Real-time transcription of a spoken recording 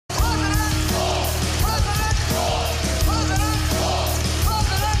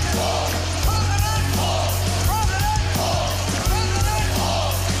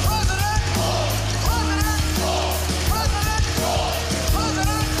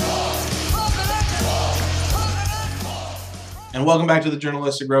And welcome back to the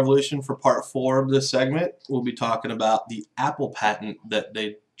Journalistic Revolution for part 4 of this segment. We'll be talking about the Apple patent that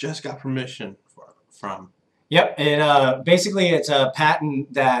they just got permission from. Yep, basically it's a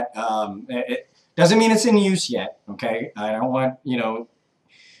patent that it doesn't mean it's in use yet. Okay, I don't want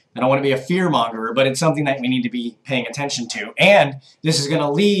to be a fearmonger, but it's something that we need to be paying attention to. And this is going to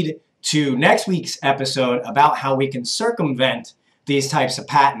lead to next week's episode about how we can circumvent these types of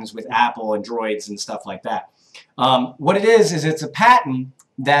patents with Apple and droids and stuff like that. What it is it's a patent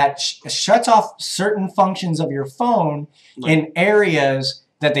that shuts off certain functions of your phone in areas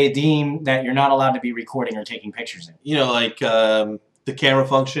that they deem that you're not allowed to be recording or taking pictures in. You know, like the camera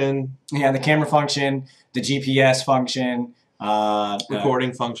function. Yeah, the camera function, the GPS function,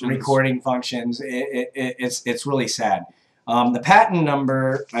 recording functions. Recording functions. It's really sad. The patent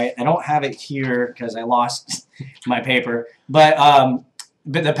number, I don't have it here because I lost my paper, but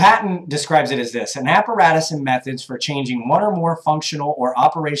the patent describes it as this: an apparatus and methods for changing one or more functional or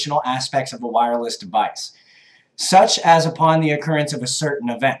operational aspects of a wireless device, such as upon the occurrence of a certain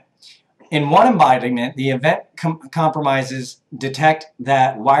event. In one embodiment, the event compromises detect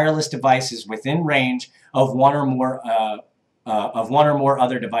that wireless devices within range of one or more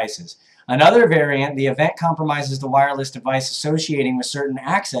other devices. Another variant, the event compromises the wireless device associating with certain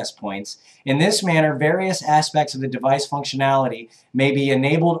access points. In this manner, various aspects of the device functionality may be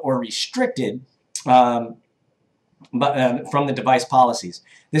enabled or restricted from the device policies.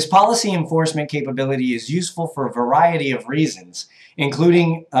 This policy enforcement capability is useful for a variety of reasons,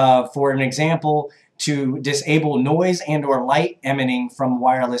 including, for an example, to disable noise and or light emanating from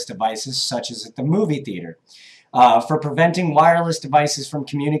wireless devices, such as at the movie theater. For preventing wireless devices from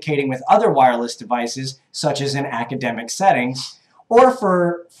communicating with other wireless devices, such as in academic settings, or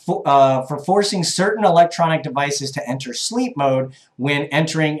for forcing certain electronic devices to enter sleep mode when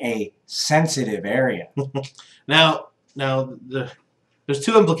entering a sensitive area. Now, there's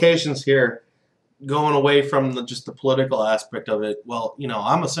two implications here, going away from just the political aspect of it. Well, you know,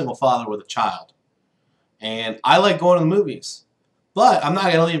 I'm a single father with a child, and I like going to the movies, but I'm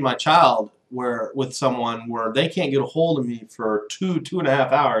not going to leave my child with someone where they can't get a hold of me for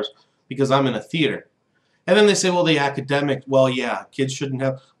 2.5 hours because I'm in a theater. And then they say, well, the academic, well, yeah, kids shouldn't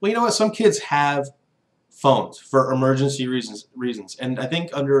have. Well, you know what? Some kids have phones for emergency reasons. And I think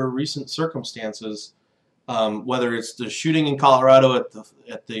under recent circumstances, whether it's the shooting in Colorado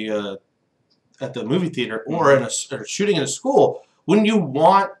at the movie theater or in a shooting in a school, wouldn't you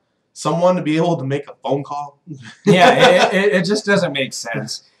want someone to be able to make a phone call? Yeah, it just doesn't make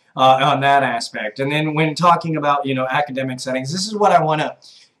sense on that aspect. And then when talking about, you know, academic settings, this is what I want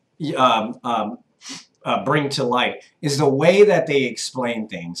to bring to light, is the way that they explain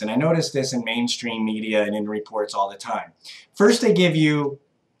things. And I notice this in mainstream media and in reports all the time. First, they give you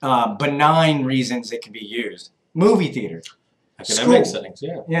benign reasons it can be used. Movie theater. Academic settings,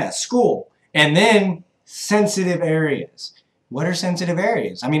 yeah. Yeah, school. And then sensitive areas. What are sensitive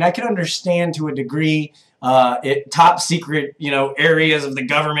areas? I mean, I can understand to a degree top secret, you know, areas of the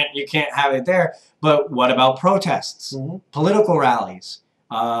government, you can't have it there. But what about protests, political rallies,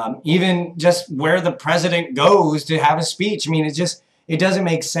 even just where the president goes to have a speech? I mean, it doesn't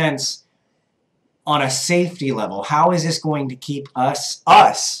make sense on a safety level. How is this going to keep us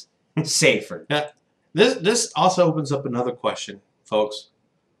safer? Yeah. This also opens up another question, folks.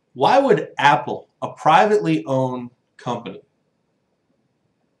 Why would Apple, a privately owned company,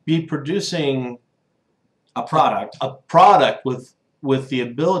 be producing a product with the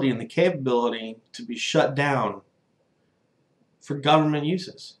ability and the capability to be shut down for government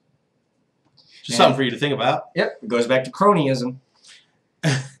uses? Just something for you to think about. Yep, it goes back to cronyism.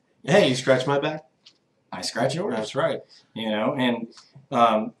 Hey, you scratch my back, I scratch yours. That's right. You know,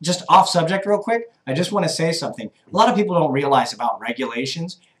 and just off subject real quick, I just want to say something. A lot of people don't realize about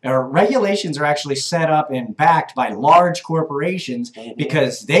regulations. Regulations are actually set up and backed by large corporations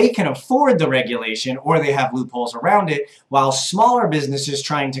because they can afford the regulation or they have loopholes around it, while smaller businesses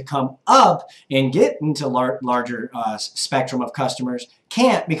trying to come up and get into larger spectrum of customers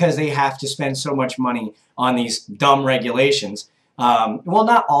can't, because they have to spend so much money on these dumb regulations. Well,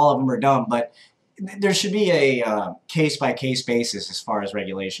 not all of them are dumb, but there should be a case-by-case basis as far as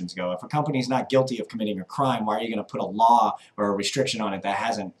regulations go. If a company is not guilty of committing a crime, why are you going to put a law or a restriction on it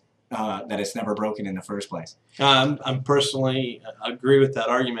that it's never broken in the first place? I'm personally agree with that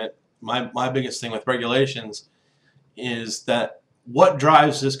argument. My biggest thing with regulations is that what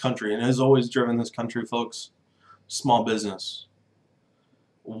drives this country, and has always driven this country, folks, small business.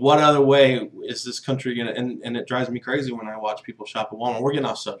 What other way is this country going to, and it drives me crazy when I watch people shop at Walmart. We're getting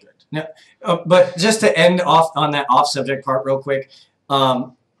off subject. No, but just to end off on that off subject part real quick,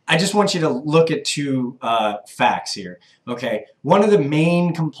 I just want you to look at two facts here. Okay, one of the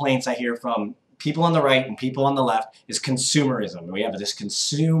main complaints I hear from people on the right and people on the left is consumerism. We have this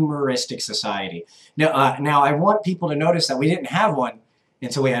consumeristic society. Now, now I want people to notice that we didn't have one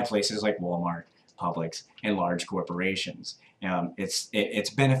until we had places like Walmart, Publix, and large corporations. It's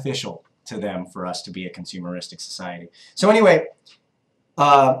beneficial to them for us to be a consumeristic society. So anyway,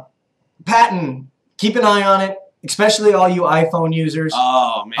 Patton, keep an eye on it, especially all you iPhone users.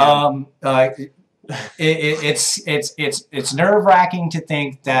 Oh man, it's nerve-wracking to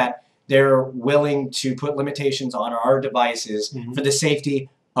think that they're willing to put limitations on our devices for the safety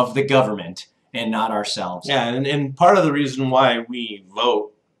of the government and not ourselves. Yeah, and part of the reason why we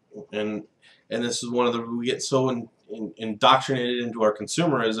vote, and this is one of the, we get so indoctrinated into our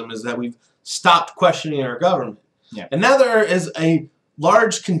consumerism, is that we've stopped questioning our government. Yeah. And now there is a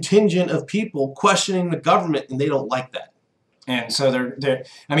large contingent of people questioning the government, and they don't like that. And so they're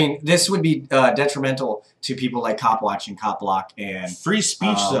I mean, this would be detrimental to people like Cop Watch and Cop Block and free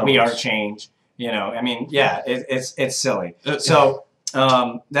speech zones. We Are Change. You know, I mean, yeah, it's silly. So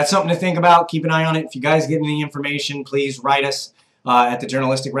that's something to think about. Keep an eye on it. If you guys get any information, please write us at the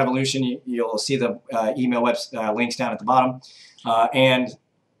Journalistic Revolution. You'll see the email links down at the bottom. And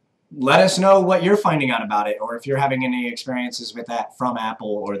let us know what you're finding out about it, or if you're having any experiences with that from Apple,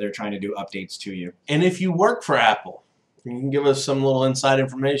 or they're trying to do updates to you. And if you work for Apple, you can give us some little inside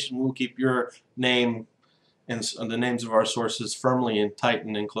information. We'll keep your name and the names of our sources firmly and tight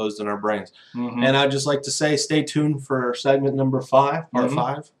and enclosed in our brains. And I'd just like to say, stay tuned for segment number 5, part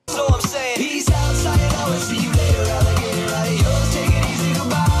 5.